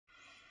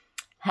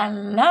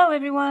Hello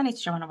everyone,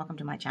 it's Joanna. Welcome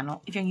to my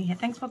channel. If you're new here,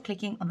 thanks for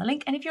clicking on the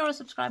link, and if you're a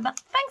subscriber,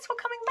 thanks for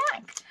coming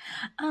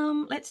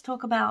back. Let's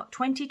talk about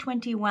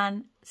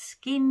 2021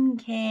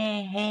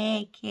 skincare,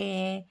 hair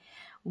care,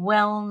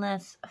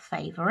 wellness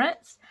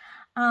favorites.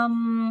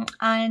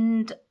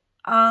 And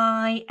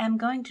I am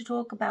going to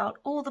talk about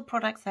all the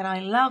products that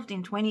I loved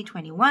in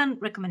 2021,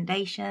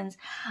 recommendations.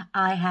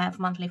 I have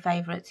monthly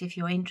favorites. If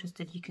you're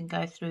interested, you can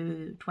go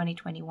through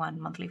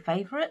 2021 monthly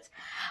favorites.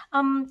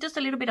 Just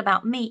a little bit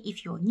about me.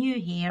 If you're new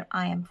here,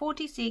 I am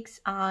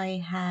 46.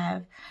 I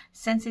have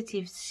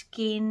sensitive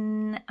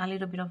skin, a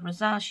little bit of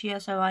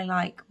rosacea, so I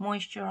like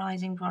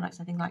moisturizing products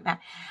and things like that.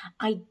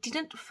 I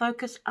didn't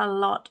focus a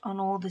lot on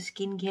all the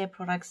skincare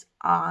products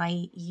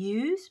I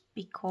use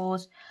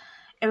because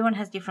everyone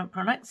has different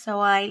products, so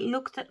I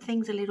looked at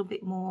things a little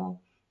bit more,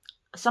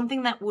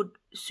 something that would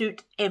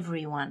suit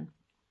everyone.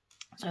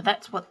 So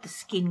that's what the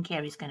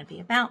skincare is going to be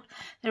about.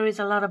 There is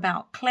a lot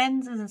about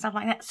cleansers and stuff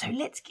like that. So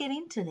let's get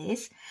into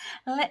this.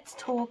 Let's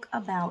talk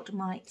about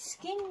my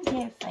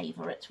skincare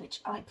favorites,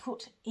 which I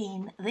put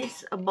in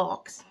this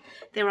box.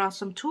 There are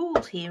some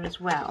tools here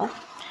as well.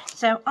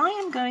 So I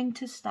am going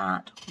to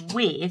start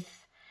with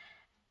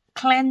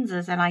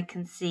cleansers, and I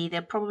can see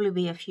there'll probably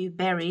be a few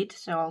buried,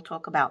 so I'll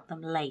talk about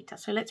them later.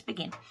 So let's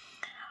begin.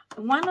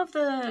 One of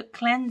the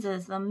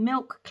cleansers, the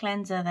milk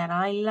cleanser that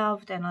I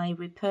loved and I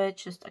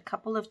repurchased a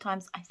couple of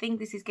times. I think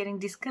this is getting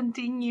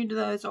discontinued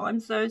though, so I'm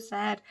so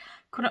sad.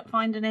 Couldn't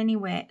find it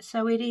anywhere.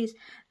 So it is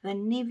the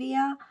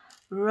Nivea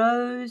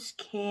Rose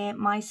Care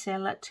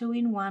Micellar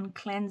 2-in-1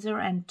 cleanser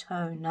and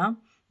toner.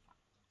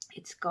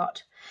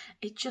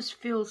 It just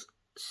feels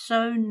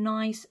so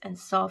nice and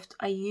soft.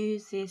 I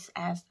use this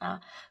as a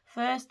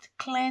first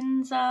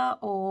cleanser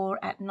or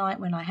at night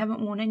when I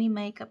haven't worn any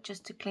makeup,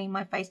 just to clean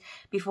my face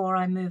before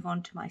I move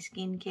on to my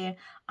skincare.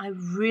 I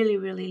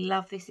really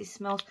love this. It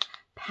smells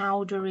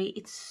powdery.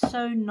 It's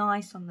so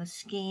nice on the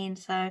skin,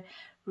 so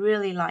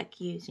really like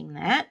using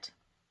that.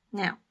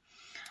 Now,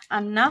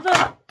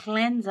 another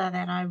cleanser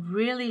that I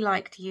really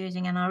liked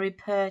using and I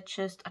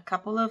repurchased a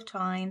couple of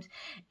times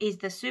is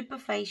the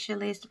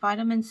Superfacialist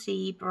Vitamin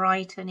C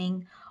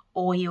Brightening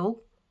Oil.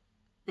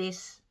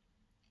 This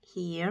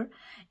here,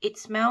 it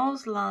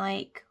smells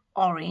like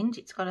orange.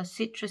 It's got a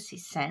citrusy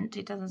scent.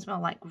 It doesn't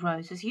smell like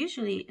roses.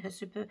 Usually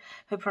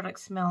her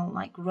products smell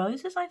like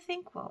roses, I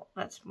think. Well,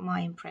 that's my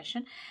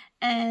impression.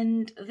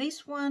 And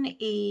this one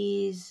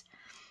is,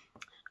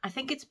 I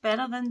think it's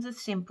better than the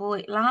simple.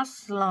 It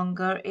lasts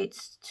longer.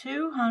 It's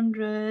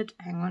 200,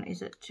 hang on,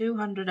 is it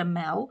 200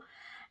 ml?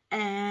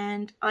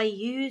 And I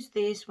use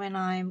this when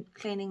I'm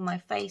cleaning my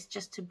face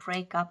just to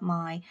break up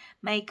my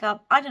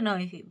makeup. I don't know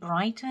if it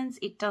brightens.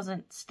 It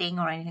doesn't sting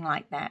or anything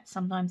like that.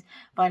 Sometimes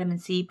vitamin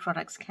C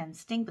products can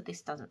sting, but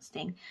this doesn't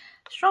sting.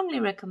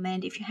 Strongly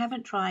recommend. If you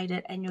haven't tried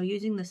it and you're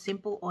using the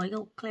simple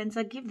oil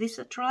cleanser, give this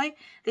a try.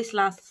 This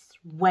lasts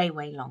way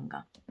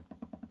longer.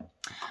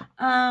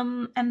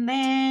 And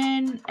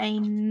then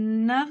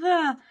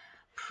another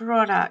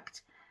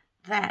product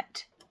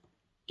that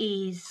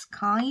is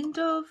kind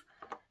of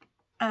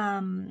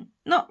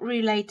not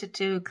related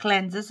to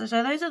cleansers.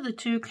 So those are the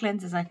two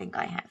cleansers I think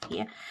I have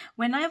here.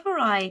 Whenever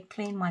I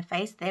clean my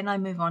face, then I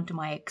move on to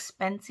my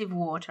expensive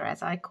water,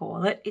 as I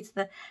call it. It's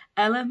the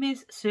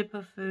Elemis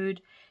Superfood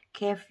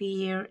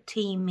Kefir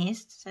Tea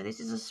Mist. So this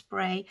is a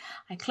spray.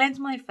 I cleanse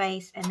my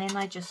face and then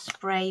I just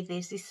spray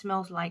this. This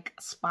smells like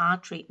a spa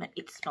treatment.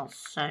 It smells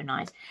so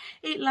nice.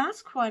 It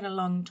lasts quite a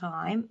long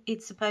time.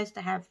 It's supposed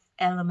to have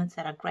elements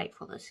that are great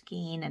for the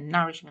skin and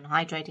nourishing and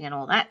hydrating and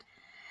all that.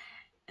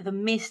 The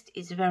mist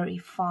is very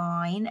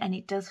fine and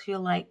it does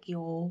feel like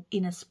you're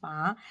in a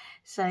spa.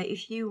 So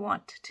if you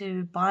want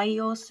to buy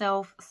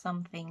yourself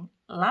something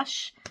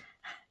lush,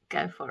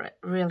 go for it.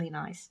 Really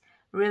nice.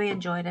 Really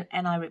enjoyed it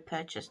and I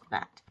repurchased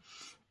that.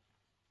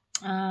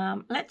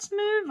 Let's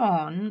move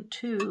on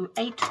to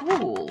a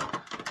tool.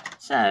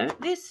 So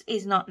this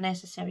is not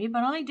necessary,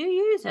 but I do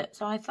use it.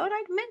 So I thought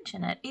I'd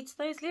mention it. It's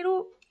those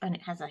little, and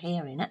it has a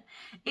hair in it.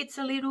 It's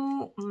a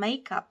little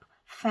makeup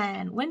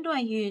fan. When do I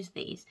use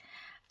these?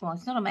 Well,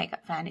 it's not a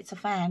makeup fan, it's a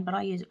fan, but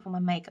I use it for my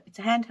makeup. It's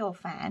a handheld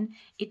fan.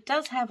 It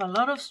does have a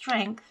lot of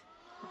strength.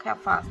 Look how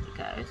fast it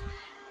goes.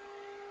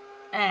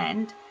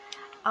 And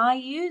I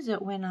use it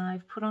when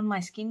I've put on my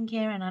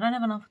skincare and I don't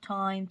have enough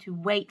time to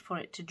wait for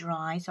it to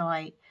dry, so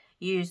I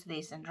use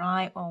this and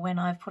dry, or when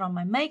I've put on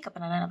my makeup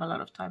and I don't have a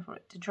lot of time for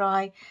it to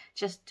dry,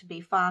 just to be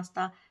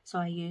faster, so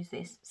I use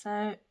this.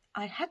 So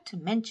I had to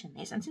mention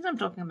this, and since I'm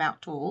talking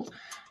about tools,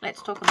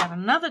 let's talk about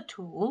another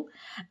tool,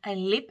 a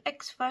lip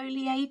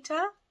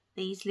exfoliator.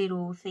 These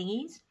little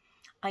thingies.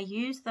 I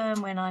use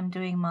them when I'm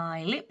doing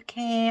my lip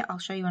care. I'll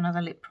show you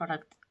another lip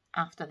product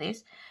after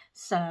this.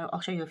 So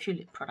I'll show you a few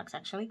lip products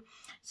actually.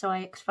 So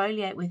I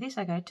exfoliate with this.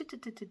 I go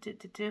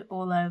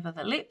all over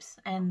the lips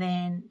and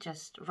then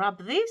just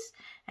rub this,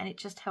 and it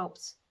just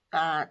helps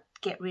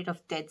get rid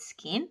of dead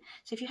skin.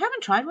 So if you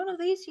haven't tried one of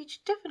these, you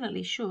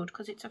definitely should,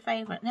 because it's a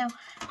favorite. Now,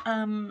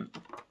 and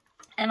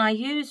I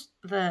use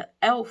the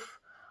e.l.f.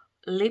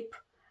 lip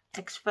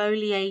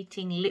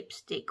exfoliating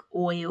lipstick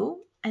oil,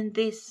 and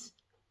this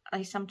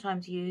I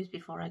sometimes use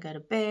before I go to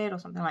bed or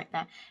something like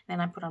that.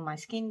 Then I put on my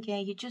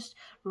skincare. You just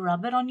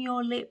rub it on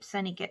your lips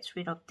and it gets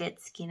rid of dead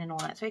skin and all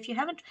that. So if you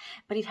haven't,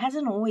 but it has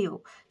an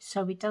oil,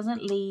 so it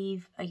doesn't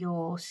leave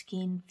your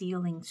skin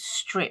feeling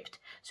stripped.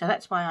 So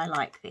that's why I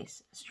like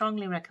this.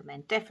 Strongly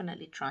recommend.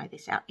 Definitely try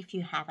this out if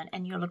you haven't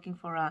and you're looking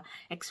for a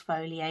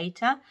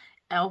exfoliator.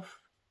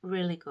 Elf,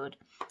 really good.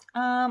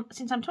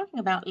 Since I'm talking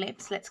about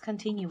lips, let's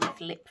continue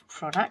with lip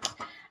products.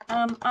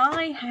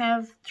 I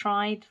have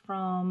tried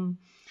from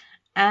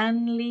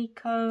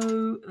Anlico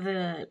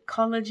the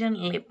collagen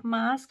lip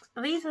masks.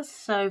 These are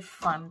so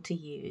fun to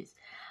use.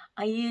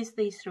 I used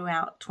these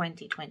throughout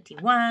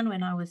 2021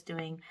 when I was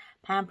doing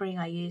pampering.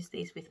 I used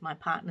these with my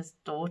partner's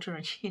daughter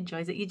and she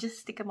enjoys it. You just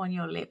stick them on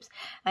your lips.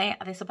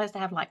 They're supposed to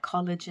have like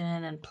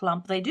collagen and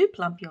plump. They do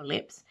plump your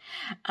lips.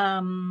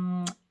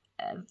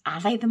 Are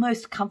they the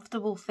most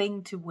comfortable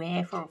thing to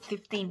wear for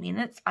 15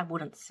 minutes? I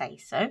wouldn't say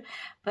so,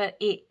 but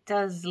it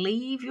does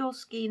leave your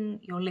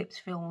skin, your lips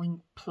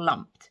feeling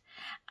plumped.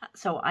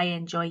 So I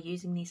enjoy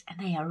using these and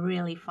they are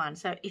really fun.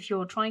 So if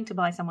you're trying to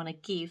buy someone a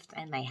gift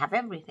and they have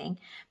everything,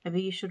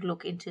 maybe you should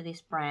look into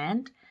this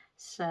brand.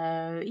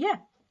 So yeah,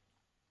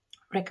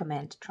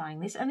 recommend trying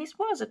this. And this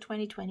was a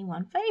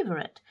 2021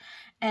 favorite.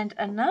 And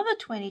another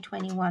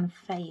 2021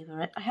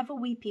 favorite, I have a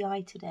weepy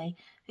eye today.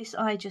 This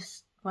eye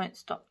just won't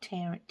stop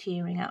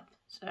tearing up.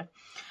 So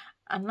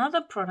another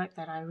product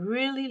that I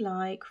really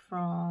like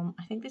from,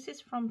 I think this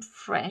is from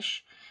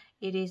Fresh.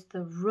 It is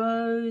the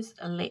Rose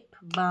Lip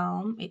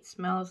Balm. It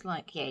smells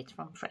like, yeah, it's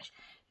from Fresh.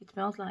 It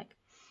smells like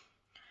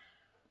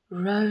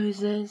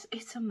roses.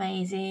 It's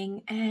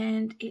amazing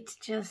and it's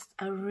just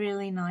a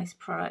really nice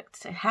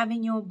product to have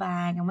in your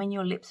bag and when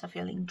your lips are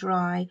feeling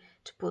dry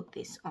to put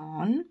this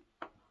on.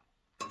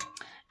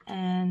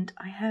 And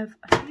I have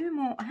a few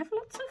more. I have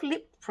lots of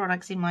lip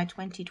products in my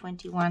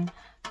 2021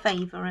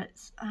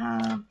 favorites.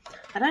 I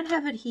don't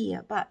have it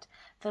here, but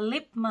the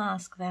lip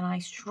mask that I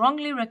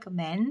strongly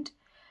recommend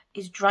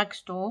is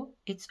drugstore.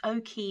 It's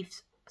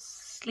O'Keeffe's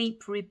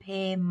Sleep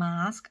Repair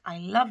Mask. I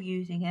love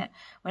using it.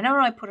 Whenever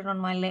I put it on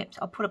my lips,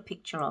 I'll put a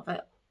picture of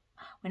it.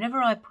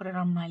 Whenever I put it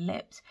on my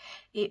lips,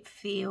 it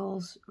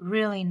feels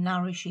really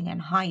nourishing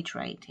and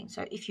hydrating.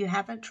 So if you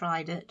haven't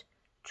tried it,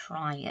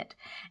 try it.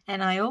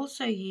 And I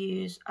also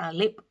use a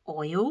lip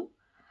oil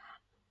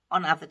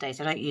on other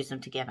days. I don't use them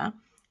together.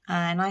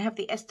 And I have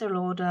the Estee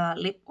Lauder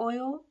lip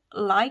oil.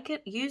 Like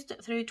it, used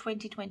it through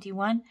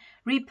 2021,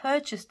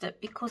 repurchased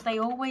it because they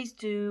always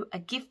do a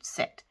gift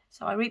set.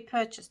 So I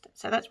repurchased it.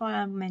 So that's why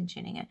I'm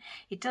mentioning it.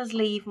 It does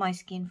leave my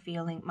skin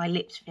feeling, my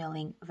lips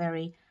feeling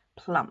very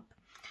plump.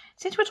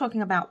 Since we're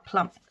talking about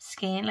plump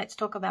skin, let's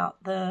talk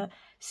about the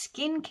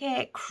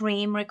skincare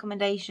cream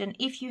recommendation.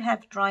 If you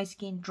have dry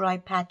skin, dry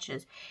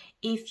patches,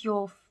 if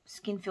your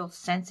skin feels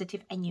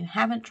sensitive and you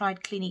haven't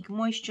tried Clinique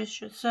Moisture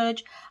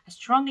Surge, I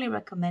strongly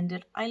recommend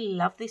it. I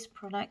love this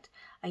product.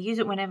 I use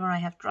it whenever I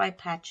have dry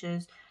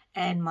patches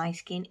and my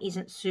skin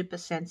isn't super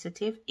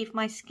sensitive. If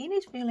my skin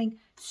is feeling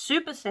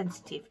super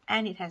sensitive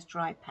and it has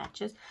dry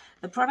patches,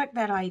 the product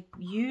that I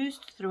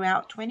used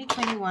throughout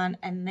 2021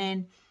 and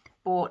then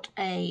bought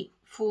a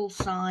full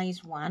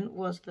size one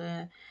was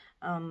the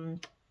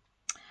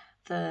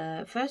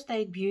First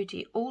Aid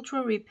Beauty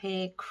Ultra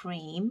Repair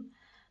Cream.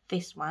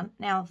 This one.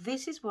 Now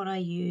this is what I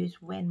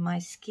use when my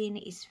skin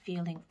is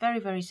feeling very,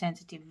 very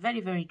sensitive,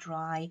 very, very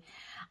dry.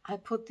 I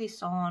put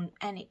this on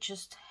and it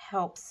just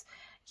helps,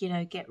 you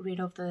know, get rid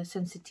of the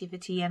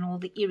sensitivity and all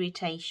the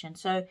irritation.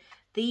 So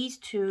these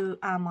two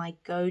are my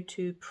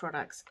go-to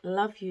products.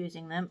 Love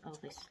using them. Oh,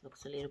 this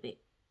looks a little bit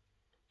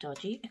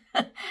dodgy.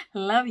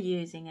 Love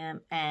using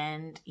them,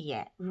 and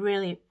yeah,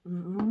 really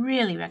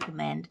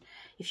recommend.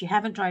 If you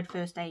haven't tried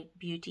First Aid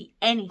Beauty,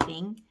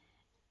 anything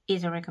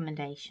is a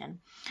recommendation.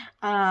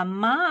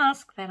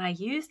 Mask that I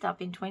used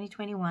up in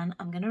 2021,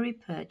 I'm going to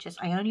repurchase.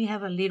 I only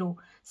have a little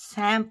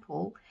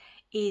sample.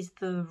 Is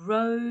the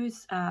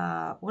Rose,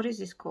 what is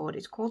this called?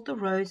 It's called the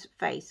Rose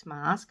Face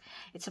Mask.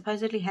 It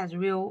supposedly has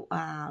real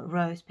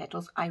rose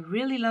petals. I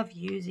really love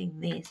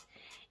using this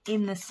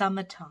in the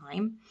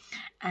summertime.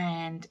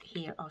 And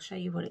here, I'll show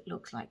you what it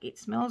looks like. It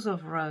smells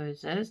of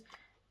roses.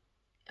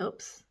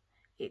 Oops.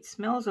 It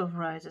smells of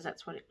roses.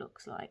 That's what it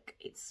looks like.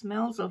 It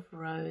smells of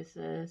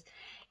roses.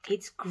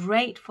 It's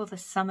great for the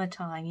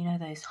summertime, you know,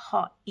 those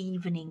hot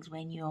evenings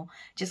when you're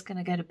just going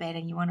to go to bed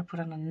and you want to put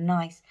on a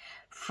nice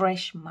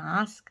fresh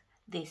mask.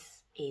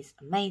 This is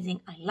amazing.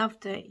 I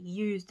loved it,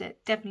 used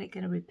it, definitely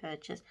going to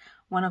repurchase.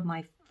 One of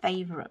my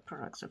favorite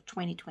products of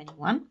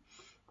 2021.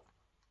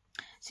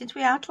 Since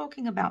we are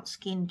talking about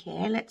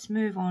skincare, let's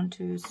move on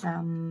to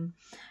some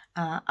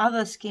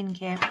other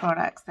skincare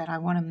products that I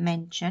want to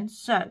mention.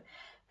 So,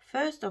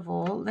 first of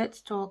all,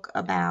 let's talk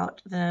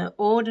about the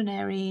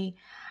Ordinary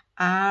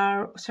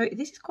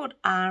this is called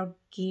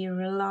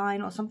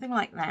Argireline or something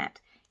like that.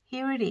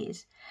 Here it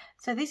is.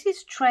 So this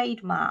is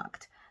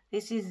trademarked.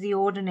 This is the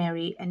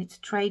Ordinary and it's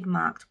a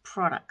trademarked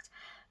product.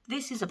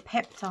 This is a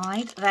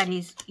peptide that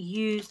is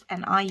used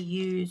and I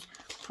use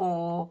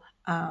for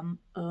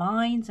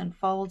lines and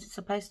folds. It's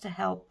supposed to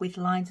help with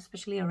lines,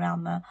 especially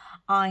around the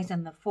eyes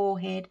and the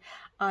forehead.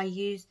 I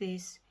use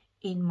this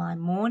in my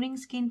morning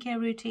skincare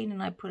routine,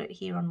 and I put it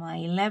here on my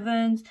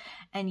 11s,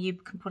 and you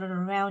can put it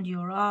around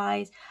your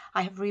eyes.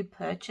 I have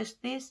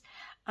repurchased this.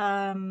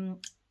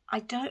 I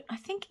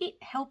think it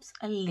helps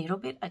a little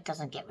bit. It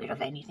doesn't get rid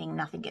of anything.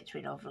 Nothing gets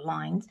rid of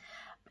lines.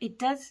 It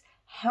does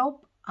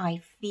help,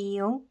 I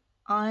feel.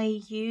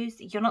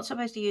 You're not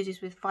supposed to use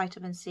this with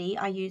vitamin C.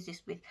 I use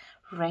this with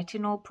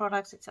retinol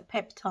products. It's a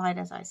peptide,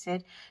 as I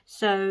said.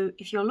 So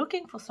if you're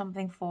looking for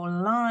something for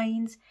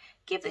lines,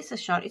 give this a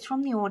shot. It's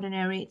from The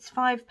Ordinary. It's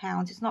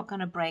 £5. It's not going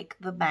to break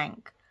the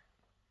bank.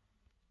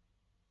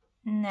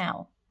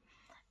 Now,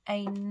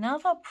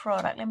 another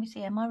product. Let me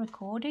see. Am I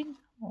recording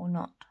or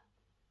not?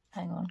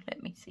 Hang on.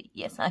 Let me see.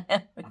 Yes, I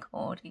am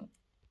recording.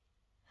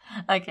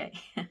 Okay.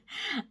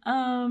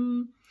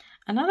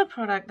 Another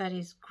product that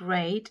is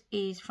great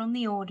is from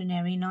The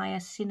Ordinary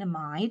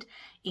niacinamide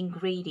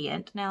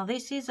ingredient. Now,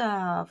 this is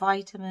a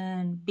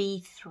vitamin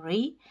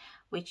B3,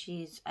 which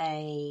is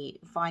a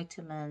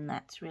vitamin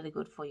that's really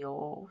good for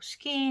your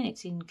skin.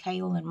 It's in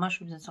kale and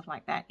mushrooms and stuff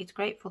like that. It's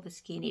great for the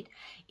skin.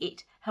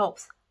 It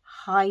helps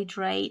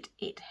hydrate.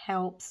 It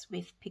helps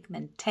with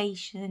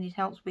pigmentation. It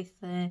helps with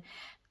the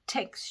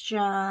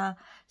texture.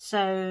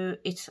 So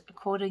it's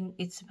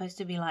supposed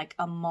to be like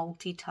a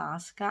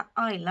multitasker.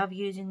 I love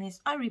using this.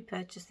 I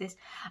repurchased this.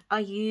 I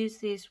use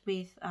this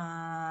with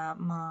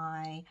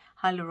my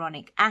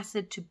hyaluronic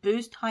acid to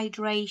boost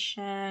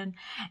hydration,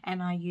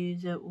 and I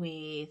use it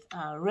with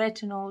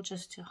retinol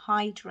just to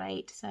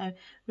hydrate. So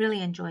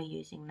really enjoy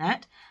using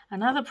that.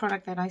 Another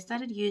product that I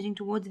started using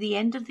towards the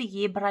end of the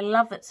year, but I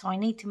love it, so I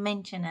need to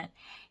mention it,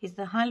 is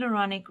the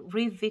Hyaluronic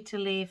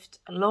Revitalift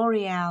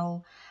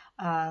L'Oreal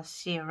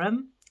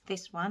serum.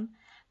 This one.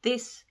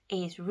 This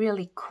is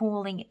really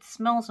cooling. It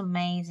smells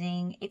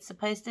amazing. It's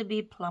supposed to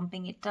be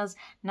plumping. It does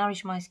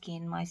nourish my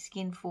skin. My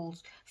skin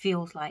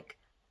feels like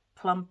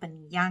plump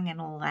and young and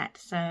all that.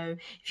 So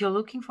if you're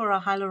looking for a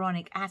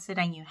hyaluronic acid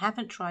and you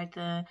haven't tried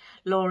the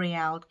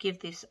L'Oreal, give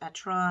this a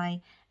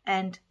try.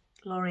 And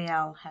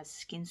L'Oreal has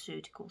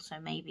SkinCeuticals, so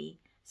maybe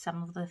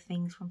some of the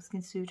things from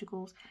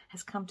SkinCeuticals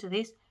has come to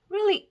this.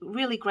 Really,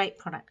 really great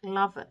product.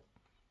 Love it.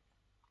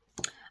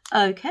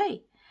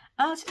 Okay.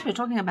 Since we're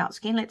talking about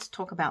skin, let's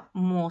talk about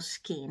more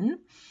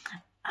skin.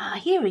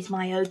 Here is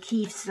my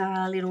O'Keeffe's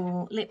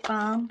little lip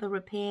balm, the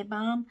Repair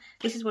Balm.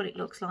 This is what it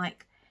looks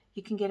like.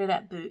 You can get it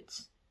at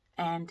Boots,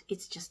 and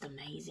it's just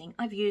amazing.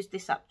 I've used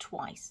this up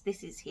twice.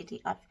 This is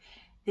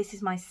this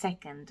is my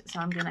second, so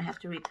I'm going to have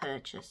to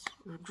repurchase.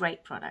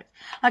 Great product.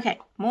 Okay,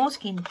 more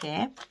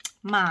skincare.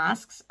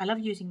 Masks. I love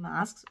using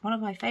masks. One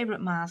of my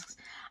favorite masks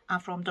are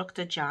from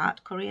Dr.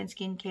 Jart, Korean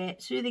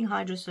Skincare, Soothing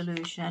Hydra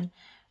Solution.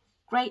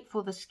 Great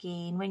for the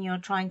skin when you're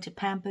trying to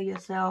pamper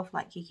yourself,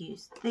 like you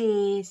use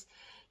this,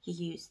 you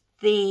use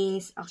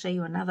this. I'll show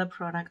you another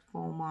product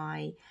for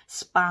my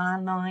spa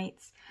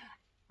nights.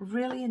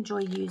 Really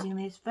enjoy using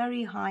this.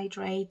 Very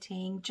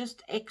hydrating,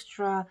 just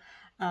extra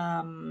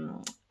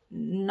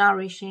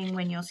nourishing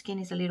when your skin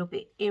is a little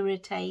bit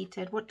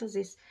irritated. What does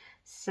this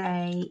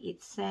say?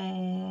 It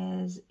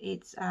says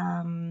it's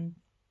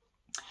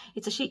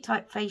a sheet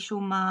type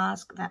facial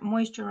mask that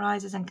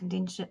moisturizes and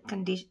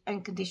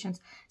conditions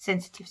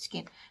sensitive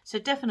skin. So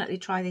definitely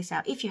try this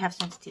out if you have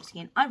sensitive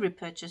skin. I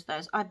repurchase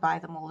those. I buy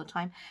them all the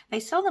time. They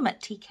sell them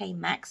at TK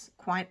Maxx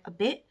quite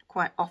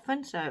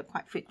often, so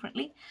quite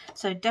frequently.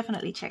 So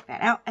definitely check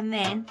that out. And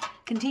then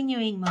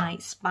continuing my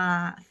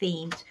spa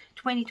themed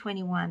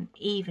 2021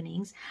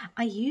 evenings,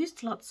 I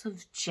used lots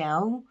of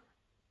gel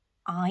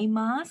eye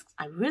masks.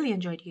 I really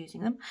enjoyed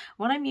using them.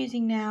 What I'm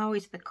using now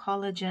is the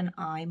collagen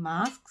eye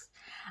masks.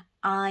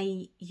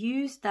 I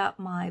used up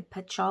my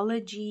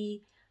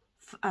Pathology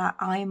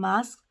eye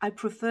masks. I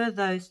prefer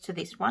those to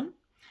this one,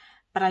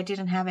 but I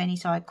didn't have any,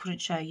 so I couldn't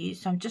show you.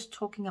 So I'm just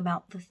talking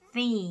about the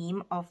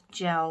theme of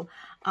gel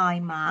eye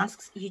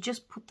masks. You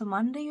just put them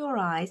under your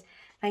eyes.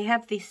 They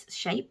have this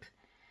shape,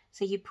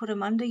 so you put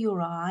them under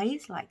your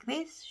eyes like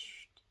this,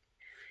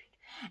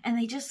 and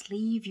they just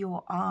leave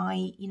your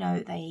eye, you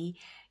know, they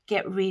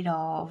get rid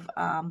of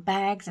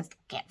bags and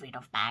get rid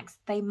of bags.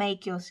 They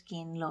make your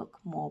skin look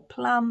more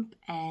plump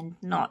and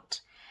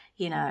not,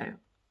 you know,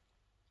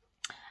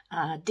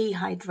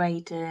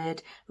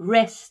 dehydrated,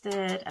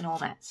 rested and all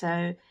that.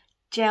 So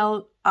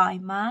gel eye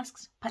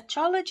masks,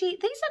 Pathology,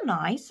 these are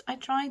nice. I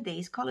tried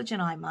these collagen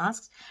eye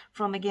masks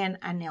from, again,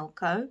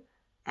 Anelco,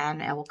 I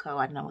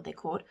don't know what they're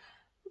called.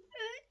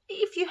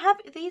 If you have,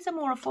 these are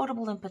more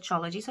affordable than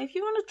Pathology, so if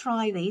you want to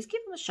try these,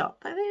 give them a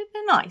shot. They're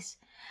nice.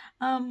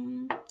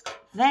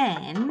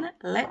 Then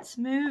let's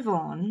move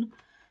on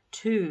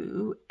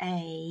to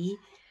a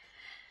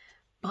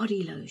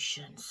body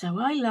lotion. So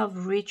I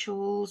love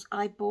Rituals.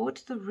 I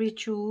bought the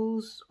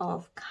Rituals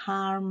of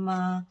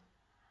Karma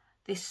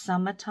this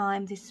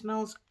summertime. This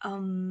smells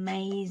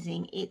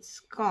amazing.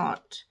 It's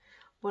got,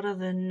 what are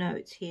the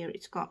notes here?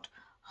 It's got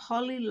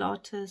holly,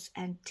 lotus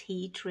and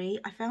tea tree.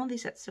 I found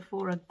this at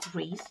Sephora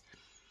Greece.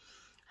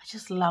 I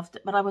just loved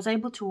it. But I was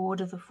able to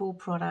order the full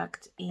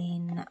product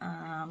in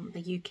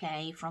the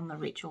UK from the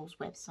Rituals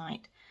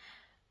website.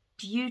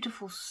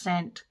 Beautiful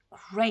scent,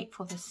 great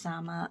for the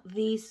summer.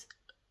 These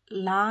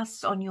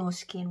lasts on your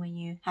skin when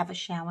you have a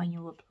shower and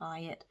you apply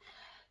it.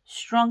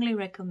 Strongly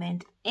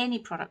recommend any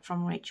product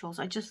from Rituals.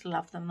 I just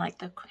love them, like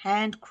the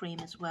hand cream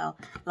as well.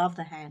 Love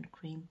the hand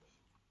cream.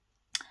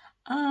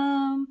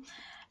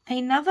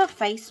 Another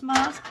face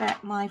mask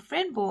that my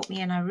friend bought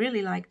me and I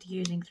really liked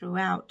using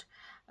throughout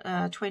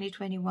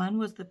 2021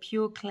 was the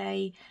Pure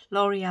Clay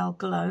L'Oreal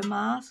Glow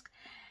Mask.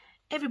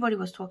 Everybody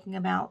was talking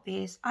about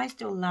this. I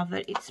still love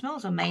it. It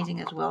smells amazing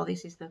as well.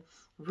 This is the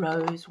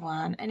rose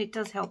one, and it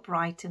does help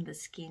brighten the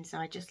skin, so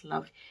I just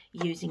love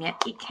using it.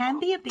 It can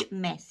be a bit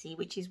messy,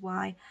 which is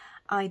why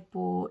I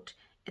bought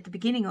at the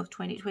beginning of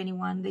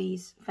 2021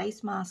 these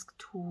face mask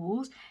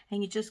tools,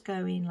 and you just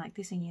go in like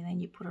this and then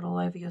you put it all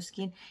over your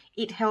skin.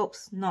 It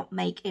helps not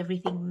make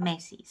everything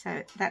messy,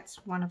 so that's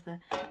one of the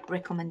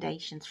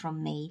recommendations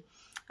from me.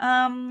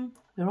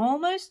 We're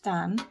almost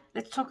done.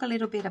 Let's talk a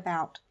little bit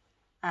about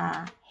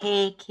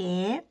hair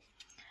care.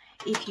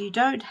 If you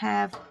don't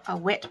have a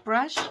wet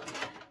brush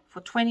for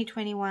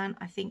 2021,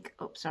 I think,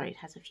 oh sorry, it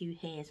has a few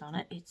hairs on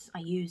it. I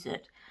use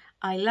it.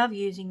 I love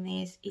using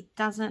this. It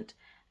doesn't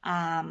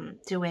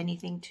do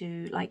anything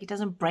to, like, it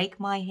doesn't break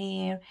my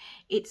hair.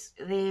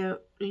 They're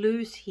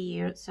loose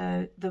here,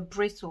 so the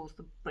bristles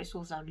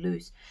are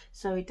loose,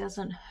 so it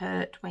doesn't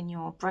hurt when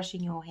you're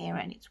brushing your hair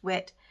and it's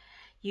wet.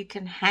 You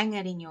can hang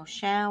it in your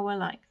shower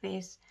like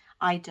this.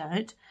 I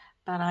don't,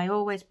 but I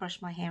always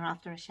brush my hair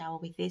after a shower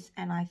with this,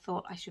 and I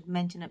thought I should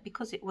mention it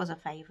because it was a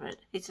favorite.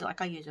 It's like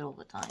I use it all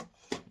the time.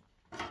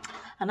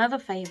 Another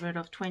favorite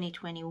of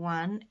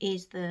 2021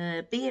 is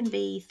the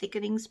B&B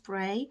thickening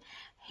spray,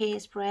 hair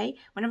spray.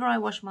 Whenever I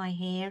wash my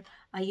hair,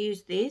 I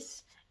use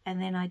this,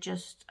 and then I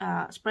just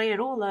spray it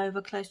all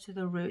over close to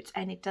the roots,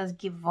 and it does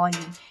give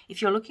volume.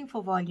 If you're looking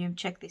for volume,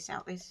 check this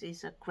out. This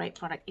is a great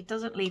product. It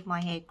doesn't leave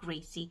my hair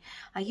greasy.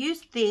 I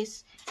use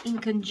this in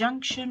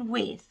conjunction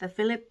with the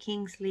Philip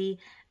Kingsley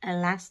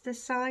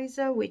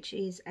Elasticizer, which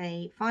is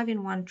a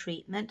 5-in-1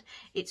 treatment.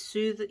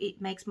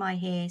 It makes my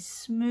hair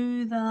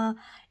smoother.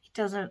 It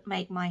doesn't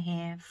make my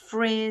hair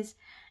frizz,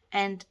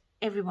 and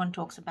everyone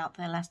talks about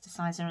the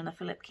Elasticizer and the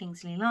Philip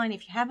Kingsley line.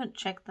 If you haven't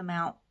checked them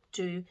out,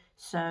 do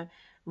so.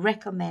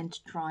 Recommend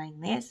trying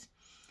this.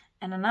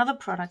 And another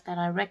product that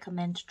I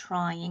recommend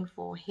trying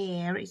for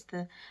hair is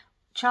the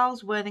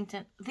Charles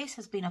Worthington. This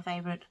has been a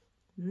favorite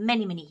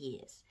many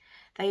years.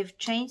 They've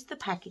changed the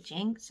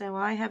packaging, so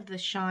I have the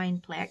Shine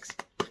Plex.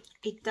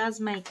 It does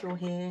make your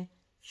hair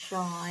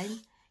shine.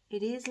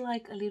 It is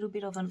like a little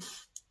bit of an,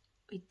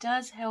 it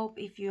does help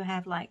if you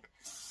have like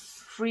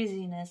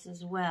frizziness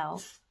as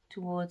well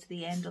towards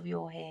the end of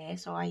your hair,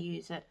 so I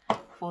use it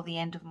for the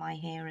end of my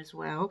hair as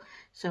well,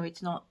 so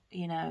it's not,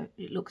 you know,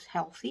 it looks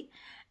healthy,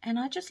 and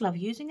I just love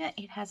using it.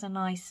 It has a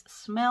nice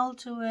smell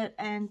to it,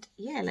 and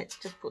yeah, let's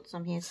just put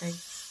some here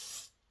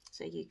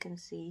so you can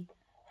see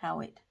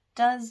how it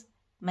does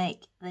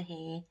make the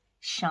hair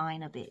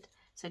shine a bit.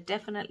 So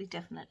definitely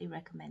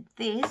recommend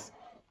this.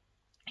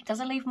 It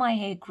doesn't leave my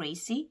hair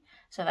greasy,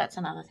 so that's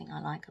another thing I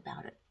like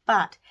about it,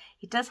 but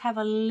it does have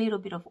a little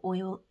bit of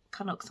oil,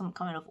 some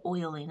kind of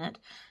oil in it,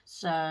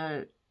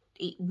 so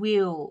you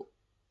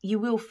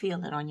will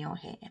feel it on your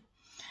hair.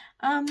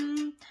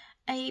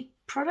 A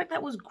product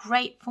that was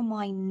great for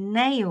my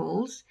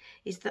nails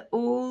is the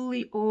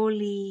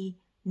Orly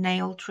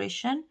Nail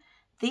Trition.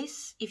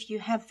 This, if you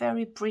have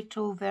very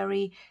brittle,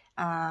 very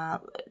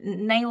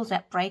nails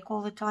that break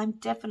all the time,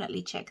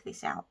 definitely check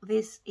this out.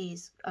 This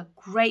is a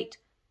great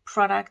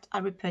product. I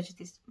repurchased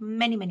this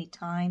many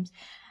times.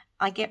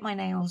 I get my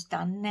nails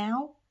done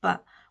now,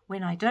 but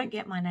when I don't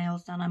get my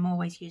nails done, I'm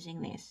always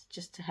using this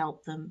just to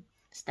help them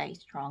stay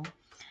strong.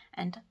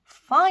 And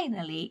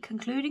finally,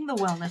 concluding the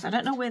wellness, I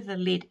don't know where the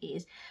lid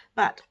is,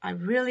 but I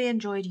really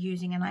enjoyed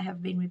using, and I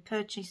have been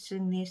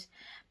repurchasing this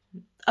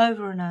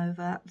over and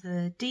over,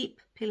 the Deep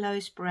Pillow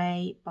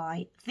Spray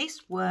by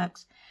This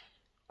Works.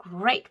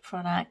 Great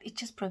product. It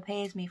just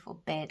prepares me for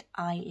bed.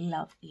 I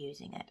love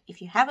using it. If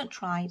you haven't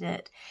tried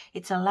it,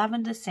 it's a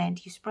lavender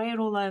scent. You spray it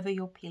all over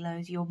your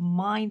pillows. Your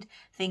mind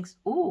thinks,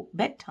 oh,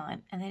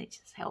 bedtime, and then it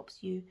just helps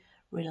you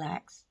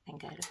relax and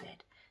go to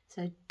bed.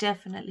 So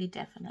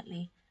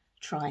definitely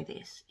try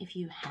this if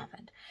you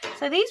haven't.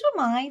 So these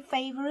were my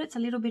favorites, a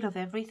little bit of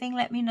everything.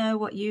 Let me know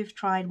what you've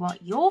tried,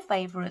 what your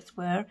favorites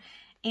were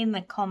in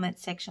the comment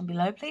section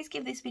below. Please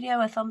give this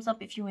video a thumbs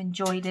up if you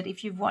enjoyed it.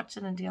 If you've watched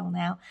it until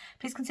now,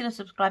 please consider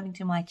subscribing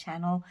to my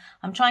channel.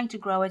 I'm trying to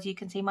grow. As you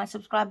can see, my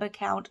subscriber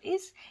count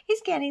is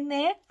getting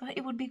there, but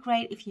it would be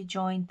great if you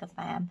joined the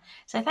fam.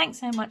 So thanks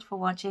so much for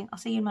watching. I'll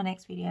see you in my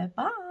next video.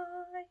 Bye.